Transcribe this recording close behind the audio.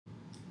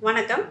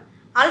வணக்கம்.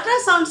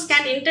 Ultrasound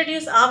scan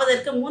introduce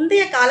ஆவதற்கு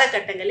முந்தைய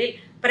காலகட்டங்களில்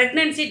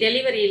பிரெக்னன்சி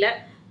டெலிவரியில்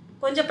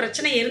கொஞ்சம்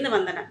பிரச்சனை இருந்து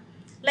வந்தன.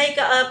 லைக்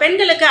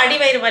பெண்களுக்கு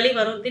அடிவயிறு வலி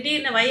வரும்,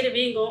 திடீர்னு வயிறு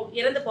வீங்கும்,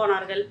 இறந்து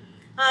போனார்கள்.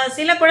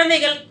 சில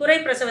குழந்தைகள் குறை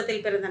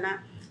பிரசவத்தில் பிறந்தன,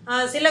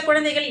 சில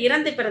குழந்தைகள்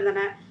இறந்து பிறந்தன,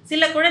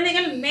 சில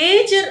குழந்தைகள்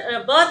மேஜர்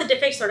பர்த்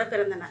டிஃபெக்ட்ஸோட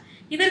பிறந்தன.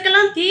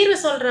 இதற்கெல்லாம் தீர்வு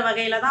சொல்கிற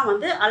வகையில் தான்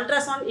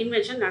அல்ட்ராசவுண்ட்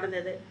இன்வென்ஷன்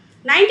நடந்தது.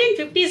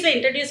 1950s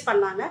இன்ட்ரடியூஸ்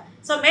பண்ணாங்க.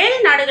 ஸோ மேலை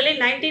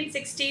நாடுகளில்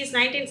 1960s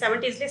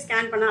 1970s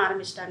ஸ்கேன் பண்ண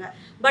ஆரம்பிச்சிட்டாங்க.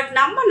 பட்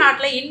நம்ம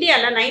நாட்டில்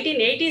இந்தியாவில்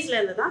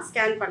 1980s தான்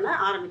ஸ்கேன் பண்ண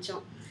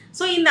ஆரம்பித்தோம்.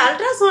 ஸோ இந்த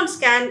அல்ட்ராசவுண்ட்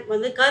ஸ்கேன்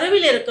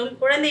கருவில் இருக்கும்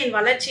குழந்தையின்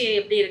வளர்ச்சி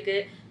எப்படி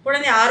இருக்குது,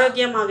 குழந்தை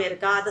ஆரோக்கியமாக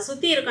இருக்கா, அதை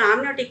சுற்றி இருக்கும்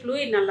ஆம்னியோட்டிக்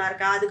ஃப்ளூயிட் நல்லா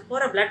இருக்கா, அதுக்கு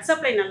போகிற பிளட்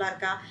சப்ளை நல்லா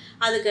இருக்கா,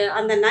 அதுக்கு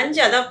அந்த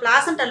நஞ்சு அதாவது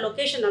பிளாசண்டல்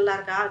லொக்கேஷன் நல்லா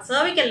இருக்கா,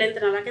 சர்விக்கல்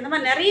லென்த் நல்லா இருக்கா, இந்த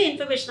மாதிரி நிறைய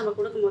இன்ஃபர்மேஷன் நம்ம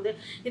கொடுக்கும்போது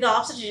இது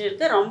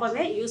ஆப்ஸ்டெட்ரிஷியனுக்கு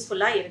ரொம்பவே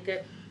யூஸ்ஃபுல்லாக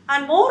இருக்குது.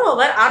 And more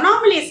over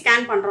anomaly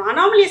scan பண்ணுறோம்.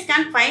 அனாமலி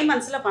ஸ்கேன் 5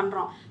 months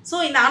பண்ணுறோம். ஸோ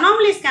இந்த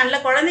அனாமலி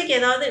ஸ்கேனில் குழந்தைக்கு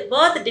ஏதாவது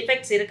பர்த்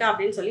டிஃபெக்ட்ஸ் இருக்கா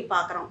அப்படின்னு சொல்லி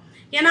பார்க்குறோம்.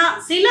 ஏன்னா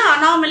சில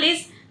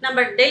அனாமலிஸ்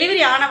நம்ம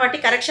டெலிவரி ஆன வாட்டி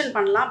கரெக்ஷன்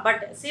பண்ணலாம்,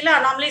 பட் சில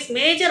அனாமலிஸ்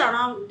மேஜர்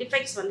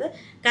டிஃபெக்ட்ஸ்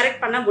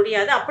கரெக்ட் பண்ண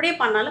முடியாது. அப்படியே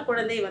பண்ணாலும்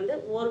குழந்தை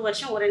 1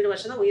 வருஷம் 2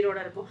 வருஷம் தான்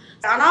உயிரோடு இருக்கும்.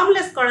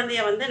 அனாமலிஸ்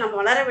குழந்தைய நம்ம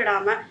வளர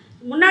விடாமல்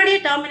முன்னாடியே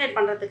டெர்மினேட்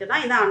பண்ணுறதுக்கு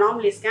தான் இந்த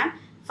அனாமலி ஸ்கேன்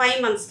 5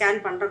 months ஸ்கேன்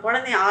பண்ணுறோம்.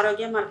 குழந்தை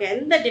ஆரோக்கியமாக இருக்கா,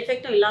 எந்த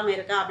டிஃபெக்டும் இல்லாமல்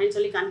இருக்கா அப்படின்னு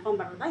சொல்லி கன்ஃபார்ம்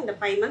பண்ணுறது தான் இந்த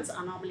 5 months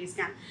anomaly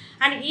scan.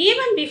 And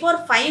even before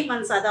 5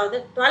 months அதாவது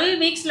 12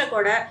 weeksல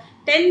கூட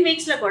 10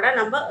 weeksல கூட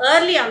நம்ம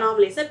ஏர்லி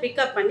அனாமலிஸை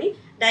பிக்கப் பண்ணி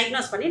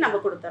டயக்னோஸ் பண்ணி நம்ம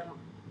கொடுத்துட்றோம்.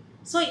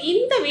 ஸோ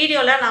இந்த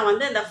வீடியோவில்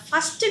நான் இந்த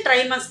ஃபஸ்ட்டு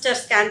ட்ரைமஸ்டர்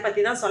ஸ்கேன்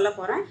பற்றி தான் சொல்ல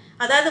போகிறேன்.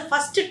 அதாவது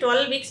ஃபஸ்ட்டு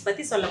 12 weeks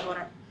பற்றி சொல்ல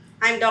போகிறேன்.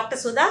 I am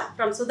doctor Sudha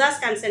from Sudha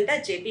scan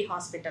centre, JP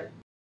hospital.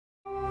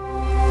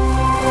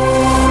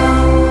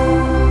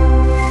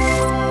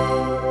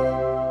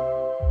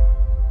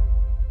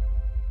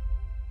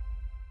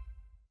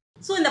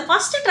 So இந்த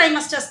ஃபஸ்ட்டு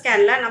ட்ரைமஸ்டர்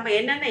ஸ்கேனில் நம்ம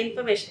என்னென்ன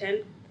இன்ஃபர்மேஷன்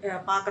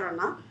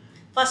பார்க்குறோன்னா,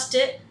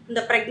 ஃபஸ்ட்டு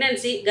இந்த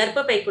ப்ரெக்னன்சி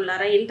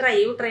கர்ப்பப்பைக்குள்ளார இன்ட்ரா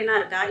யூட்ரைனாக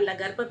இருக்கா, இல்லை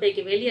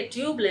கர்ப்பப்பைக்கு வெளியே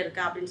டியூப்பில்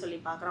இருக்கா அப்படின்னு சொல்லி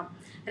பார்க்குறோம்.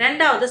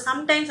 ரெண்டாவது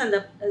சம்டைம்ஸ் அந்த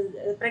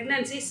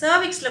ப்ரெக்னன்சி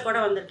சர்விக்ஸில் கூட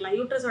வந்திருக்கலாம்,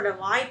 யூட்ரஸோட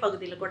வாய்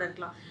பகுதியில் கூட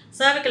இருக்கலாம்,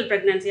 சர்விக்கல்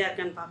ப்ரெக்னன்சியாக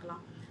இருக்கான்னு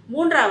பார்க்கலாம்.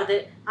 மூன்றாவது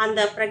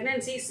அந்த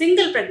ப்ரெக்னன்சி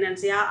சிங்கிள்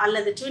ப்ரெக்னன்சியா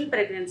அல்லது ட்வின்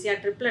ப்ரெக்னன்சியா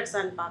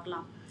ட்ரிப்ளெட்ஸான்னு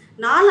பார்க்கலாம்.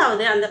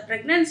 நாலாவது அந்த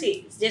ப்ரெக்னன்சி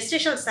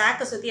ஜெஸ்டேஷனல்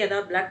சாக்கை சுற்றி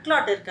ஏதாவது பிளட்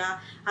கிளாட் இருக்கா,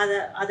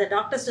 அதை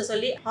டாக்டர்ஸ்ட்டு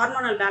சொல்லி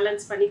ஹார்மோனல்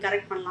பேலன்ஸ் பண்ணி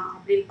கரெக்ட் பண்ணலாம்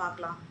அப்படின்னு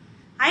பார்க்கலாம்.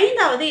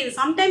 ஐந்தாவது இது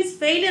சம்டைம்ஸ்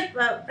ஃபெயிலியர்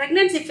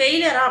ப்ரெக்னன்சி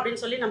ஃபெயிலியரா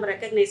அப்படின்னு சொல்லி நம்ம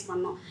ரெக்கக்னைஸ்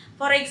பண்ணோம்.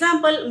 ஃபார்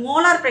எக்ஸாம்பிள்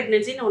மோலார்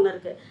ப்ரெக்னன்சின்னு ஒன்று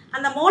இருக்குது.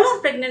 அந்த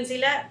மோலார்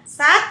ப்ரெக்னன்சியில்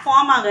சாக்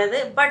ஃபார்ம் ஆகாது,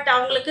 பட்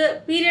அவங்களுக்கு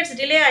பீரியட்ஸ்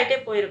டிலே ஆகிட்டே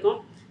போயிருக்கும்,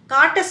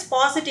 காட்டஸ்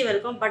பாசிட்டிவ்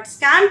இருக்கும், பட்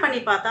ஸ்கேன்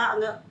பண்ணி பார்த்தா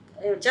அங்கே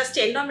ஜஸ்ட்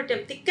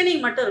எண்டோமெட்ரியம்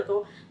திக்கனிங் மட்டும்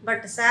இருக்கும்,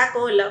 பட்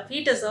சாக்கோ இல்லை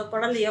ஃபீட்டஸோ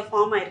குழந்தையோ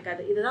ஃபார்ம்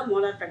ஆகிருக்காது. இதுதான்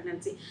மோலார்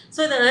ப்ரெக்னன்சி. ஸோ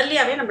இதை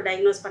ஏர்லியாகவே நம்ம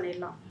டயக்னோஸ்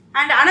பண்ணிடலாம்.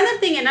 அண்ட் அனதர்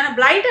திங் என்னென்னா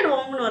பிளைட்டட்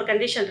ஓம்னு ஒரு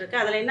கண்டிஷன்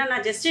இருக்குது. அதில்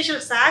என்னென்னா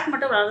ஜெஸ்டேஷனல் சாக்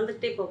மட்டும்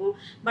வளர்ந்துக்கிட்டே போகும்,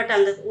 பட்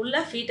அங்கே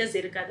உள்ள ஃபீட்டஸ்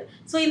இருக்காது.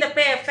 ஸோ இந்த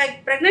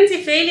ப்ரெக்னன்சி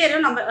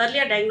ஃபெயிலியரும் நம்ம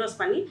ஏர்லியாக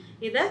டயக்னோஸ் பண்ணி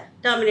இதை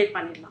டெர்மினேட்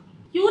பண்ணிடலாம்.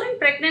 Urine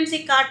pregnancy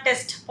card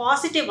test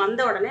positive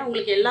வந்த உடனே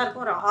உங்களுக்கு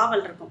எல்லாருக்கும் ஒரு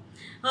ஆவல் இருக்கும்.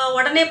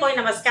 உடனே போய்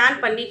நம்ம ஸ்கேன்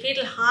பண்ணி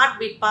ஃபீட்டல் ஹார்ட்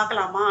பீட்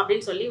பார்க்கலாமா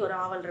அப்படின்னு சொல்லி ஒரு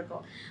ஆவல்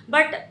இருக்கும்.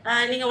 பட்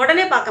நீங்கள்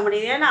உடனே பார்க்க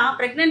முடியாது. ஏன்னா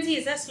pregnancy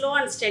is a slow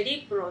and steady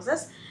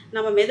process.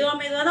 நம்ம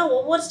மெதுவாக தான்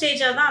ஒவ்வொரு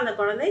ஸ்டேஜாக தான் அந்த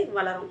குழந்தை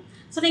வளரும்.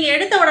 ஸோ நீங்கள்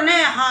எடுத்த உடனே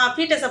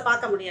ஃபீட்டஸை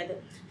பார்க்க முடியாது.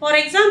 ஃபார்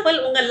எக்ஸாம்பிள்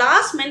உங்கள்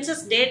லாஸ்ட்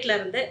மென்சஸ்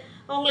டேட்லேருந்து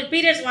உங்களுக்கு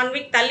பீரியட்ஸ் 1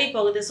 week தள்ளி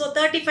போகுது. ஸோ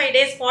 35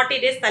 days 40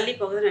 days தள்ளி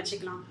போகுதுன்னு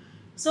வச்சுக்கலாம்.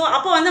 ஸோ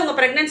அப்போ உங்கள்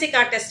ப்ரெக்னன்சி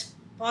கார்ட் டெஸ்ட்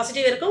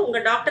பாசிட்டிவ் இருக்கும்.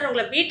 உங்கள் டாக்டர்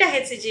உங்களை பீட்டா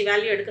ஹெச்சிஜி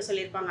வேல்யூ எடுக்க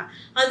சொல்லியிருப்பாங்க,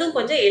 அதுவும்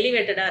கொஞ்சம்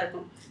எலிவேட்டடாக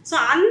இருக்கும். ஸோ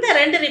அந்த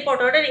 2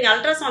 ரிப்போர்ட்டோட நீங்கள்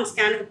அல்ட்ராசவுண்ட்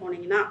ஸ்கேனுக்கு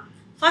போனீங்கன்னா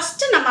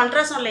ஃபஸ்ட்டு நம்ம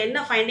அல்ட்ராசவுண்டில் என்ன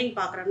ஃபைண்டிங்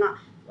பார்க்குறோன்னா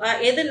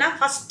எதுனா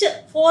ஃபஸ்ட்டு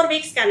 4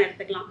 weeks ஸ்கேன்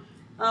எடுத்துக்கலாம்.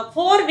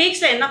 4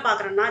 weeksல என்ன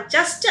பார்க்குறோன்னா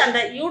ஜஸ்ட் அந்த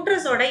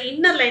யூட்ரஸோட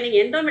இன்னர் லைனிங்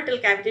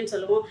எண்டோமெட்ரியல் கேவிட்டின்னு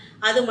சொல்லுவோம்,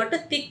 அது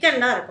மட்டும்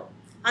திக்கண்டாக இருக்கும்.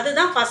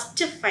 அதுதான்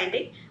ஃபஸ்ட்டு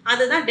ஃபைண்டிங்.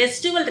 அதுதான்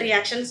டெஸ்டிவல்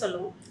ரியாக்ஷன்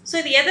சொல்லுவோம். ஸோ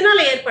இது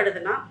எதனால்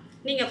ஏற்படுதுன்னா,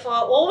 நீங்கள்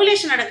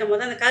ஓவலேஷன்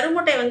நடக்கும்போது அந்த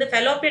கருமுட்டை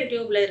ஃபெலோப்பியன்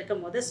டியூப்பில்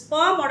இருக்கும்போது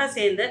ஸ்பெர்மோட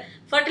சேர்ந்து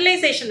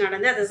ஃபர்டிலைசேஷன்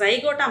நடந்து அது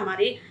ஜைகோட்டா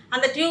மாதிரி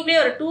அந்த டியூப்லேயே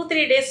ஒரு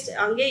 2-3 days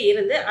அங்கேயே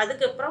இருந்து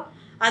அதுக்கப்புறம்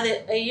அது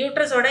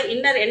யூட்ரஸோட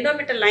இன்னர்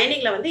எண்டோமெட்ரியல்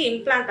லைனிங்கில்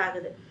இம்ப்ளான்ட்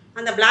ஆகுது.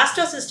 அந்த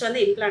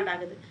பிளாஸ்டோசிஸ்ட் இம்ப்ளான்ட்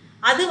ஆகுது.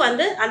 அது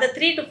அந்த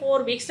 3 to 4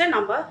 weeksல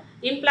நம்ம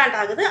இம்ப்ளான்ட்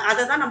ஆகுது.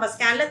 அதை தான் நம்ம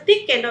ஸ்கேனில்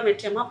திக்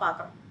எண்டோமெட்ரியமாக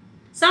பார்க்குறோம்.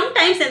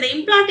 சம்டைம்ஸ் இந்த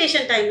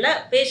இம்ப்ளான்டேஷன் டைமில்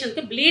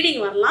பேஷண்ட்க்கு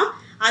ப்ளீடிங் வரலாம்.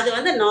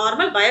 அது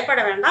நார்மல்,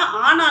 பயப்பட வேண்டாம்.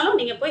 ஆனாலும்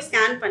நீங்கள் போய்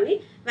ஸ்கேன் பண்ணி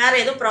வேறு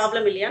எதுவும்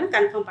ப்ராப்ளம் இல்லையான்னு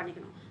கன்ஃபார்ம்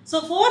பண்ணிக்கணும். ஸோ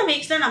 4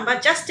 weeksல நம்ம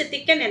ஜஸ்ட்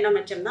திக் அண்ட்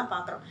எண்டோமெட்ரியம் தான்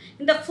பார்க்குறோம்.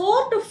 இந்த 4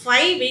 to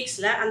 5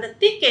 weeksல அந்த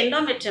திக்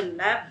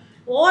எண்டோமெட்ரியமில்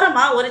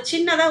ஓரமாக ஒரு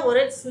சின்னதாக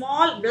ஒரு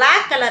ஸ்மால்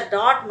பிளாக் கலர்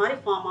டாட் மாதிரி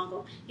ஃபார்ம்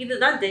ஆகும்.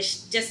 இதுதான்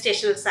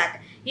ஜெஸ்டேஷனல் சாக்.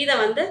 இதை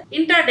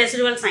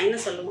இன்ட்ராடெசிடுவல் சைன்னு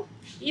சொல்லுவோம்.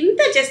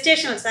 இந்த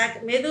ஜெஸ்டேஷனல் சாக்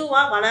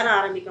மெதுவாக வளர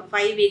ஆரம்பிக்கும்.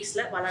 5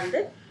 weeksல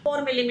வளர்ந்து 4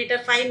 mm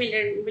 5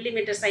 mm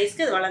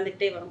சைஸ்க்கு இது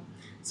வளர்ந்துக்கிட்டே வரும்.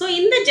 ஸோ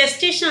இந்த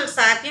ஜெஸ்டேஷனல்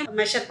சாக்கையும்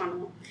மெஷர்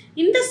பண்ணுவோம்.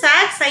 இந்த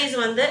சாக் சைஸ்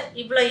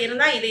இவ்வளோ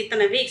இருந்தால் இது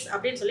இத்தனை வீக்ஸ்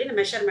அப்படின்னு சொல்லி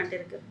மெஷர்மெண்ட்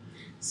இருக்குது.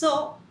 ஸோ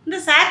இந்த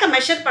சாக்கை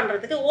மெஷர்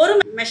பண்ணுறதுக்கு ஒரு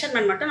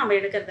மெஷர்மெண்ட் மட்டும் நம்ம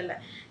எடுக்கிறதில்ல.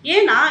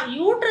 ஏன்னா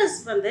யூட்ரஸ்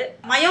வந்து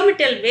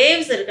மயோமெட்டியல்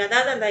வேவ்ஸ் இருக்குது,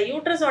 அதாவது அந்த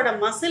யூட்ரஸோட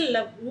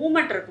மசிலில்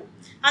மூமெண்ட் இருக்கும்.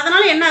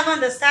 அதனால் என்ன ஆகும்,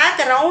 அந்த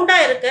சாக்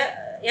ரவுண்டாக இருக்க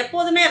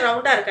எப்போதுமே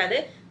ரவுண்டாக இருக்காது,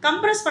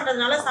 கம்ப்ரெஸ்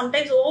பண்ணுறதுனால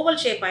சம்டைம்ஸ்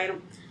ஓவல் ஷேப்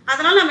ஆயிரும்.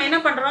 அதனால் நம்ம என்ன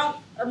பண்ணுறோம்,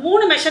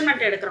 3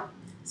 மெஷர்மெண்ட் எடுக்கிறோம்.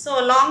 ஸோ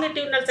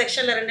லாங்கிடியூட்னல்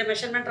செக்ஷனில் 2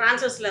 மெஷர்மெண்ட்,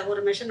 ட்ரான்ஸ்வர்ஸில்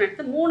ஒரு மெஷர்மெண்ட்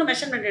எடுத்து 3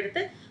 மெஷர்மெண்ட்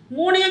எடுத்து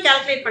 3ஐயும்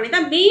கால்குலேட் பண்ணி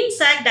தான் மீன்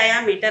சாக்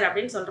டயாமீட்டர்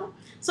அப்படின்னு சொல்கிறோம்.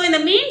 ஸோ இந்த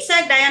மீன்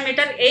சாக்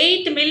டயாமீட்டர்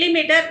 8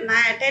 மில்லிமீட்டர்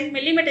 10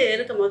 மில்லிமீட்டர்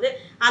இருக்கும்போது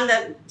அந்த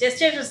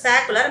ஜெஸ்டேஷனல்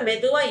சாக்குலர்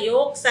மெதுவாக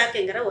யோக்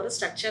சாக்குங்கிற ஒரு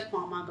ஸ்ட்ரக்சர்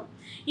ஃபார்ம் ஆகும்.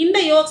 இந்த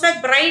யோக் சாக்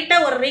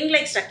பிரைட்டாக ஒரு ரிங்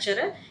லைக்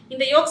ஸ்ட்ரக்சரு.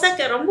 இந்த யோக்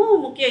சாக் ரொம்ப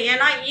முக்கியம்,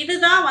 ஏன்னா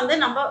இதுதான் வந்து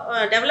நம்ம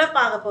டெவலப்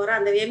ஆக போகிற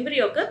அந்த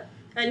எம்பிரியோக்கு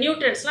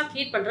நியூட்ரியன்ட்ஸ்லாம்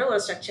ஃபீட் பண்ணுற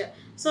ஒரு ஸ்ட்ரக்சர்.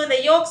 ஸோ இந்த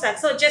yoke chalk,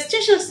 so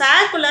gestational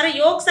சாக்குலர்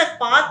yoke chalk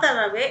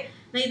பார்த்தாவே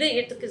இது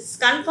it is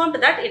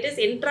confirmed that it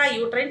is intra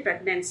uterine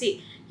pregnancy.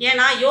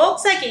 ஏன்னா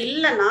யோக் சாக்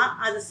இல்லைன்னா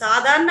அது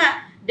சாதாரண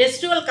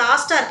டெஸ்டுவல்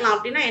காஸ்ட்டாக இருக்கலாம்.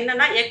 அப்படின்னா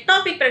என்னென்னா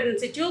எக்டாபிக்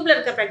ப்ரெக்னென்சி, டியூப்ல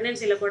இருக்க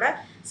ப்ரெக்னென்சியில் கூட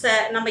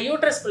நம்ம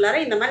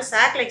யூட்ரஸ்குள்ளார இந்த மாதிரி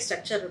சாக் லைக்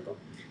ஸ்ட்ரக்சர் இருக்கும்.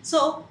 ஸோ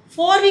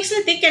 4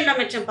 வீக்ஸில் திக்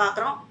எண்டோமெட்ரியம்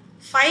பார்க்குறோம்,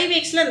 5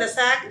 வீக்ஸில் இந்த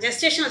சாக்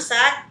ஜெஸ்டேஷனல்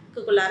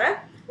சாக்குள்ளார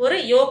ஒரு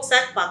யோக்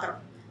சாக் பார்க்குறோம்.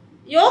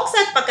 யோக்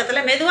சாக்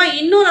பக்கத்தில் மெதுவாக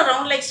இன்னொரு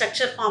ரவுண்ட் லைக்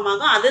ஸ்ட்ரக்சர் ஃபார்ம்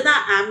ஆகும்,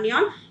 அதுதான்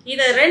ஆம்னியான்.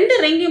 இதை 2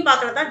 ரிங்கையும்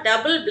பார்க்குறது தான்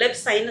டபுள் பிளெப்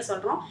சைன்னு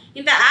சொல்கிறோம்.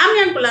 இந்த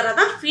ஆம்னியான்குள்ளார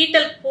தான்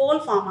ஃபீட்டல்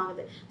போல் ஃபார்ம்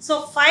ஆகுது. ஸோ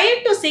 5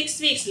 to 6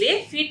 வீக்ஸ்லேயே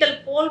ஃபீட்டல்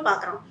போல்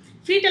பார்க்குறோம்.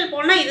 ஃபீட்டல்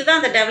போல்னா இதுதான்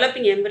அந்த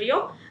டெவலப்பிங் எம்பிரியோ.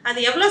 அது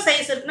எவ்வளோ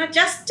சைஸ் இருக்குன்னா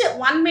ஜஸ்ட்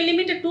 1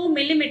 மில்லிமீட்டர் 2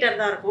 மில்லிமீட்டர்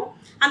தான் இருக்கும்.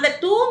 அந்த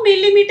 2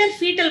 மில்லிமீட்டர்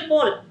ஃபீட்டல்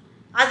போல்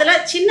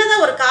அதில்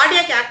சின்னதாக ஒரு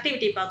கார்டியாக்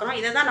ஆக்டிவிட்டி பார்க்குறோம்.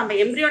 இதை தான் நம்ம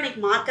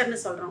எம்பிரியோனிக் மார்க்கர்னு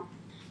சொல்கிறோம்.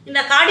 இந்த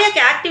கார்டியாக்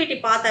ஆக்டிவிட்டி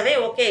பார்த்தாவே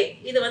ஓகே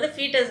இது வந்து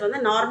ஃபீட்டஸ் வந்து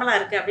நார்மலாக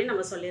இருக்குது அப்படின்னு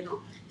நம்ம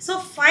சொல்லிடுறோம். ஸோ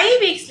 5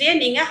 வீக்ஸ்லேயே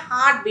நீங்கள்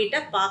ஹார்ட் பீட்டை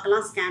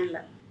பார்க்கலாம்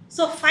ஸ்கேனில்.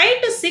 ஸோ 5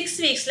 to 6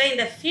 வீக்ஸில்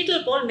இந்த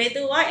ஃபீட்டல் போல்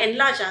மெதுவாக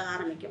என்லார்ஜ் ஆக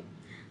ஆரம்பிக்கும்.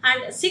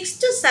 அண்ட் 6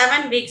 to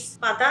 7 வீக்ஸ்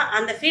பார்த்தா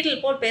அந்த ஃபீட்டல்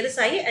போல்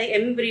பெருசாகி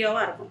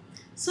எம்பிரியோவாக இருக்கும்.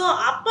 ஸோ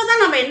அப்போ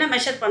தான் நம்ம என்ன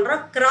மெஷர்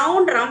பண்ணுறோம்,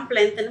 க்ரௌன் ரம்ப்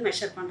லென்த்னு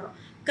மெஷர் பண்ணுறோம்.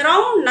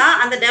 க்ரௌன்னா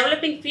அந்த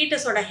டெவலப்பிங்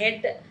ஃபீட்டஸோட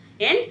ஹெட்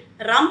அண்ட்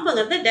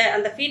ரம்புங்கிறது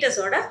அந்த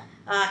ஃபீட்டஸோட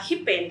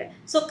ஹிப் எண்ட்.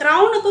 ஸோ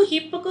க்ரௌனுக்கும்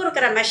ஹிப்புக்கும்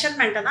இருக்கிற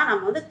மெஷர்மெண்ட்டை தான்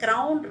நம்ம வந்து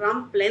க்ரௌன்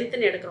ரம்ப்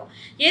லென்த்னு எடுக்கிறோம்.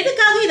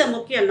 எதுக்காக இது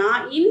முக்கியம்னா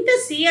இந்த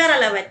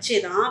சிஆர்எலை வச்சு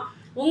தான்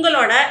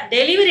உங்களோட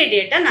டெலிவரி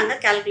டேட்டை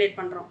நாங்கள் கால்குலேட்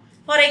பண்ணுறோம்.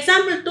 For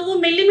example 2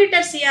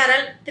 millimetre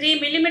CRL 3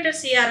 millimetre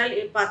CRL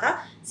பார்த்தா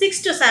 6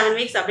 to 7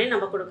 வீக்ஸ் அப்படின்னு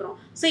நம்ம கொடுக்குறோம்.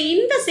 ஸோ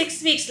இந்த 6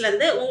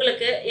 வீக்ஸ்லேருந்து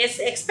உங்களுக்கு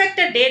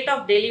எக்ஸ்பெக்டட் டேட்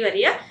ஆஃப்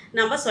டெலிவரியை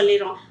நம்ம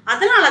சொல்லிடுறோம்.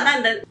 அதனால தான்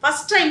இந்த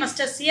ஃபர்ஸ்ட்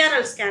ட்ரைமஸ்டர்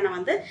சிஆர்எல் ஸ்கேனை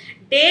வந்து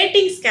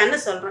டேட்டிங் ஸ்கேன்னு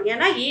சொல்கிறோம்.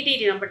 ஏன்னா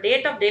இடிடி நம்ம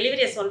டேட் ஆஃப்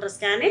டெலிவரியை சொல்கிற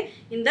ஸ்கேனு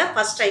இந்த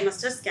ஃபர்ஸ்ட்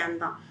ட்ரைமஸ்டர் ஸ்கேன்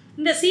தான்.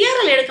 இந்த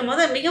சிஆர்எல் எடுக்கும்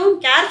போது மிகவும்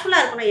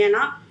கேர்ஃபுல்லாக இருக்கணும்,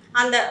 ஏன்னா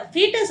அந்த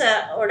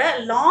ஃபீட்டஸோட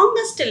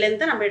லாங்கஸ்ட்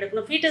லென்த்தை நம்ம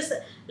எடுக்கணும். ஃபீட்டஸ்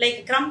லைக்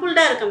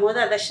க்ரம்பிள்டாக இருக்கும் போது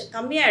அதை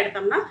கம்மியாக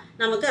எடுத்தோம்னா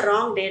நமக்கு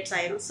ராங் டேட்ஸ்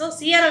ஆயிடும். ஸோ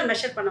சிஆர்எல்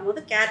மெஷர்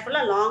பண்ணும்போது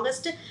கேர்ஃபுல்லாக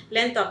longest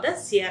length of the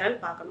CRL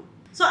பார்க்கணும்.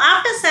 ஸோ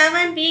ஆஃப்டர்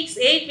 7 வீக்ஸ்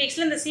 8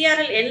 வீக்ஸில் இந்த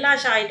சிஆர்எல்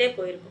என்லார்ஜ் ஆகிட்டே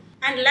போயிருக்கும்.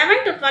 அண்ட்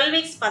 11 to 12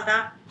 வீக்ஸ் பார்த்தா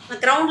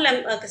க்ரௌண்டில்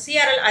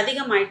சிஆர்எல்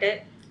அதிகமாகிட்டு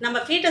நம்ம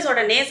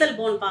ஃபீட்டஸோட நேசல்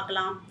போன்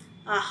பார்க்கலாம்,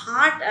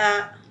 ஹார்ட்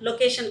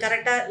லொக்கேஷன்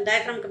கரெக்டாக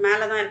டயஃப்ரம்க்கு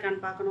மேலே தான்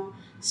இருக்கான்னு பார்க்கணும்,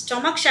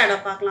 ஸ்டொமக் ஷேடோ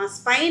பார்க்கலாம்,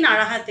 ஸ்பைன்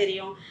அழகாக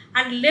தெரியும்,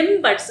 அண்ட்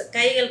லிம்பர்ட்ஸ்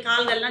கைகள்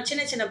கால்கள்லாம்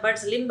சின்ன சின்ன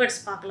பர்ட்ஸ்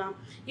லிம்பர்ட்ஸ் பார்க்கலாம்.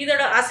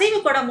 இதோட அசைவு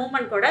கூட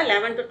மூமெண்ட் கூட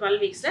 11 to 12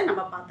 வீக்ஸில்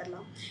நம்ம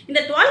பார்த்துடலாம். இந்த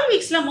 12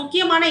 வீக்ஸில்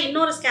முக்கியமான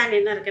இன்னொரு ஸ்கேன்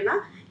என்ன இருக்குன்னா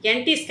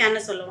என்டி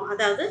ஸ்கேன்னு சொல்லுவோம்.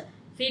 அதாவது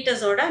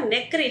ஃபீட்டஸோட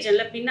நெக்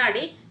ரீஜனில்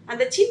பின்னாடி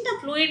அந்த சின்ன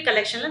ஃப்ளூயிட்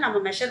கலெக்ஷனில் நம்ம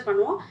மெஷர்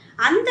பண்ணுவோம்.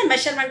 அந்த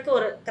மெஷர்மெண்ட்க்கு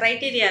ஒரு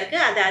க்ரைட்டீரியா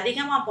இருக்குது, அது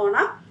அதிகமாக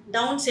போனால்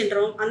டவுன்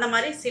சிண்ட்ரோம் அந்த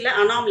மாதிரி சில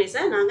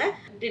அனாமலிஸை நாங்கள்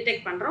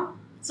டிடெக்ட் பண்ணுறோம்.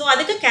 ஸோ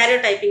அதுக்கு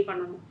கேரியோடைப்பிங்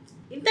பண்ணணும்.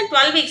 இந்த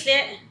 12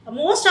 வீக்ஸ்லேயே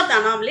மோஸ்ட் ஆஃப் த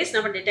அனாமலிஸ்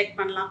நம்ம டிடெக்ட்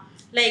பண்ணலாம்.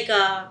 லைக்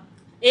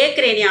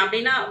ஏக்ரேனியா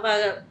அப்படின்னா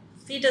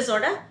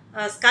ஃபீட்டஸோட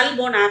ஸ்கல்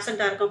போன்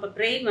ஆப்சண்ட்டாக இருக்கும், இப்போ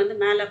பிரெயின் வந்து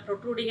மேலே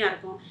ப்ரொட்ரூடிங்காக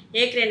இருக்கும்,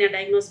 ஏக்ரேனியா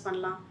டயக்னோஸ்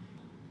பண்ணலாம்.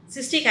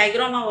 சிஸ்டிக்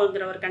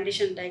ஹைக்ரோமாங்கிற ஒரு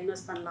கண்டிஷன்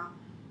டயக்னோஸ் பண்ணலாம்.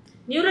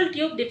 நியூரல்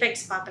டியூப்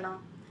டிஃபெக்ட்ஸ் பார்க்கலாம்.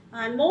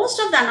 And most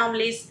of the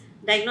anomalies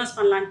diagnose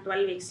பண்ணலாம்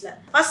 12 வீக்ஸில்.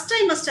 First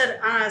trimester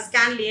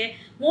ஸ்கேன்லேயே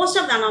most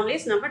of the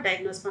anomalies நம்ம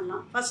டயக்னோஸ்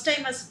பண்ணலாம். ஃபஸ்ட்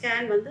ட்ரைமஸ்டர்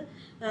ஸ்கேன் வந்து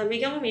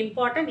மிகவும்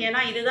இம்பார்ட்டன்ட்,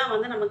 ஏன்னா இதுதான்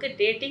வந்து நமக்கு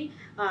டேட்டிங்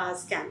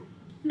ஸ்கேன்.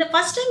 இந்த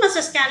ஃபஸ்ட்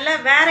ட்ரைமஸ்டர்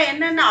ஸ்கேனில் வேறு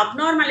என்னென்ன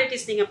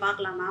அப்நார்மாலிட்டிஸ் நீங்கள்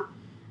பார்க்கலாம்னா,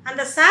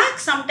 அந்த சாக்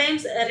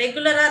சம்டைம்ஸ்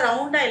ரெகுலராக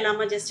ரவுண்டாக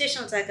இல்லாமல்,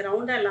 ஜெஸ்டேஷனல் சாக்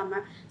ரவுண்டாக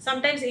இல்லாமல்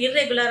சம்டைம்ஸ்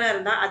இர்ரெகுலராக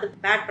இருந்தால் அது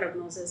பேட்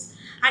ப்ரக்னோசிஸ்.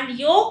 அண்ட்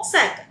யோக்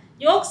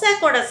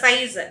சாக்கோட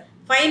சைஸ்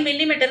 5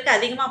 மில்லிமீட்டருக்கு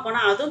அதிகமாக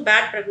போனால் அதுவும்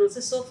bad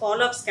ப்ரக்னோசிஸ். So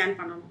follow up scan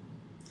பண்ணணும்.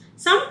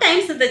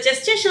 சம்டைம்ஸ் இந்த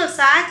ஜெஸ்டேஷனல்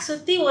சாக்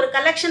சுற்றி ஒரு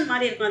கலெக்ஷன்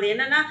மாதிரி இருக்கும், அது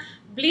என்னென்னா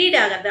ப்ளீட்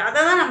ஆகிறது. அதை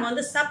தான் நம்ம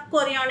வந்து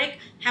சப்கோரியானிக்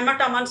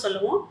ஹெமட்டோமான்னு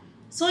சொல்லுவோம்.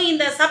 ஸோ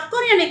இந்த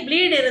சப்கோரியானிக்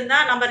ப்ளீட்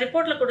இருந்தால் நம்ம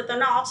ரிப்போர்ட்டில்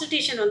கொடுத்தோம்னா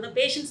ஆப்ஸ்டிஷியன் வந்து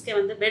பேஷண்ட்ஸ்க்கு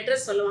வந்து பெட்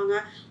ரெஸ்ட் சொல்லுவாங்க,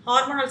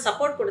 ஹார்மோனல்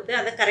சப்போர்ட் கொடுத்து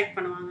அதை கரெக்ட்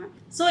பண்ணுவாங்க.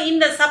 ஸோ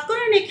இந்த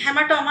சப்கோரியானிக்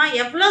ஹெமட்டோமா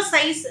எவ்வளோ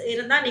சைஸ்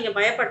இருந்தால் நீங்கள்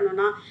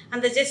பயப்படணும்னா,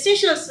 அந்த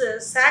ஜெஸ்டேஷனல்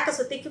சாக்கை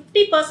சுற்றி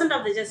 50%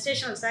 of the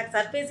gestational chalk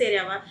surface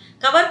ஏரியாவை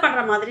கவர்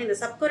பண்ணுற மாதிரி இந்த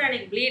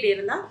சப்கோரியானிக் ப்ளீட்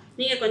இருந்தால்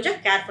நீங்கள் கொஞ்சம்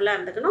கேர்ஃபுல்லாக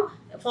இருந்துக்கணும்.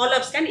 Follow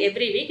up scan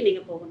every week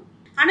நீங்கள் போகணும்.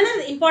 another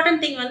important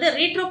thing வந்து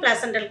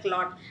retroplacental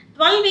clot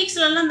 12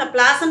 weeksலாம் அந்த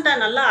placenta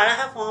நல்லா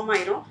அழகா ஃபார்ம்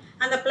ஆயிரும்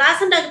அந்த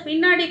பிளாசண்டாக்கு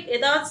பின்னாடி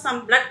ஏதாவது சம்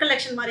blood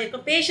collection மாதிரி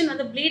இருக்கும் பேஷண்ட்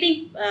வந்து ப்ளீடிங்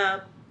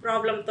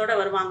ப்ராப்ளத்தோட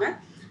வருவாங்க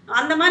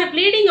அந்த மாதிரி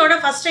ப்ளீடிங்கோட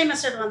ஃபர்ஸ்ட்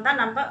ட்ரைமஸ்டர் வந்தால்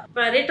நம்ம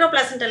இப்போ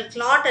ரெட்ரோபிளாசென்டல்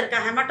கிளாட் இருக்கா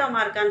ஹெமட்டோமா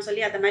இருக்கான்னு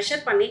சொல்லி அதை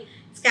மெஷர் பண்ணி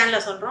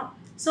ஸ்கேனில் சொல்கிறோம்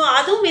ஸோ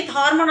அதுவும் with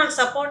hormonal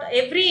support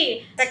every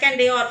second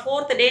day or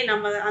fourth day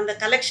நம்ம அந்த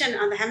கலெக்ஷன்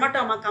அந்த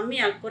ஹெமட்டோமா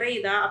கம்மியாக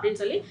குறையுதா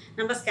அப்படின்னு சொல்லி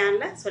நம்ம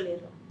ஸ்கேனில்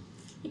சொல்லிடுறோம்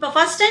இப்போ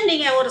ஃபர்ஸ்ட் டைம்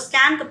நீங்கள் ஒரு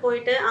ஸ்கேனுக்கு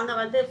போயிட்டு அங்கே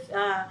வந்து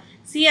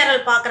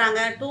சிஆர்எல் பார்க்குறாங்க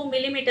 2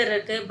 millimeter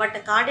இருக்குது பட்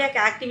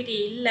கார்டியாக் ஆக்டிவிட்டி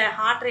இல்லை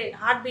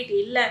ஹார்ட் பீட்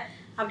இல்லை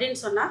அப்படின்னு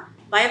சொன்னால்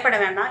பயப்பட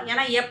வேண்டாம்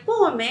ஏன்னா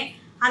எப்போவுமே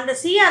அந்த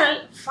சிஆர்எல்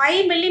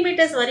 5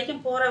 millimeters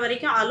வரைக்கும் போகிற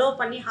வரைக்கும் அலோவ்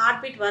பண்ணி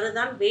ஹார்ட் பீட்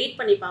வருதான்னு வெயிட்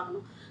பண்ணி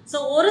பார்க்கணும் ஸோ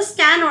ஒரு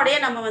ஸ்கேனோடைய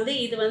நம்ம வந்து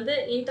இது வந்து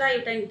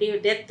இன்ட்ராயூட்ரைன்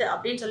டெத்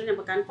அப்படின்னு சொல்லி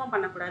நம்ம கன்ஃபார்ம்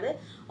பண்ணக்கூடாது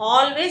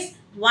always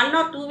 1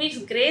 or 2 weeks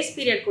grace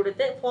period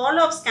கொடுத்து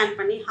ஃபாலோ அப் ஸ்கேன்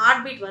பண்ணி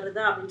ஹார்ட் பீட்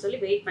வருதா அப்படின்னு சொல்லி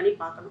வெயிட் பண்ணி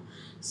பார்க்கணும்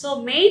ஸோ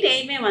மெயின்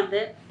எய்மே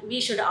வந்து we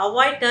should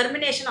avoid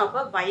termination of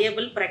a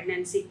viable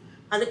pregnancy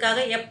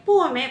அதுக்காக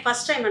எப்போவுமே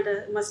ஃபர்ஸ்ட்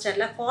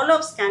ட்ரைமஸ்டரில் ஃபாலோ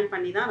அப் ஸ்கேன்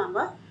பண்ணி தான்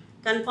நம்ம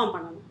கன்ஃபார்ம்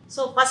பண்ணணும்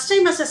so first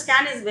trimester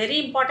scan is very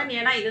important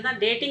ஏன்னா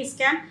இதுதான் டேட்டிங்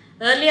ஸ்கேன்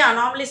ஏர்லியாக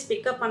அனாமலிஸ்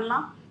பிக்கப்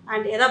பண்ணலாம்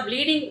அண்ட் ஏதாவது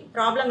ப்ளீடிங்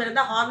ப்ராப்ளம்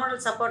இருந்தால்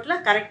ஹார்மோனல்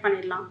சப்போர்ட்டில் கரெக்ட்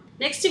பண்ணிடலாம்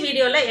நெக்ஸ்ட்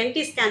வீடியோவில்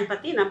என்டி ஸ்கேன்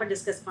பற்றி நம்ம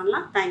டிஸ்கஸ்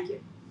பண்ணலாம் தேங்க்யூ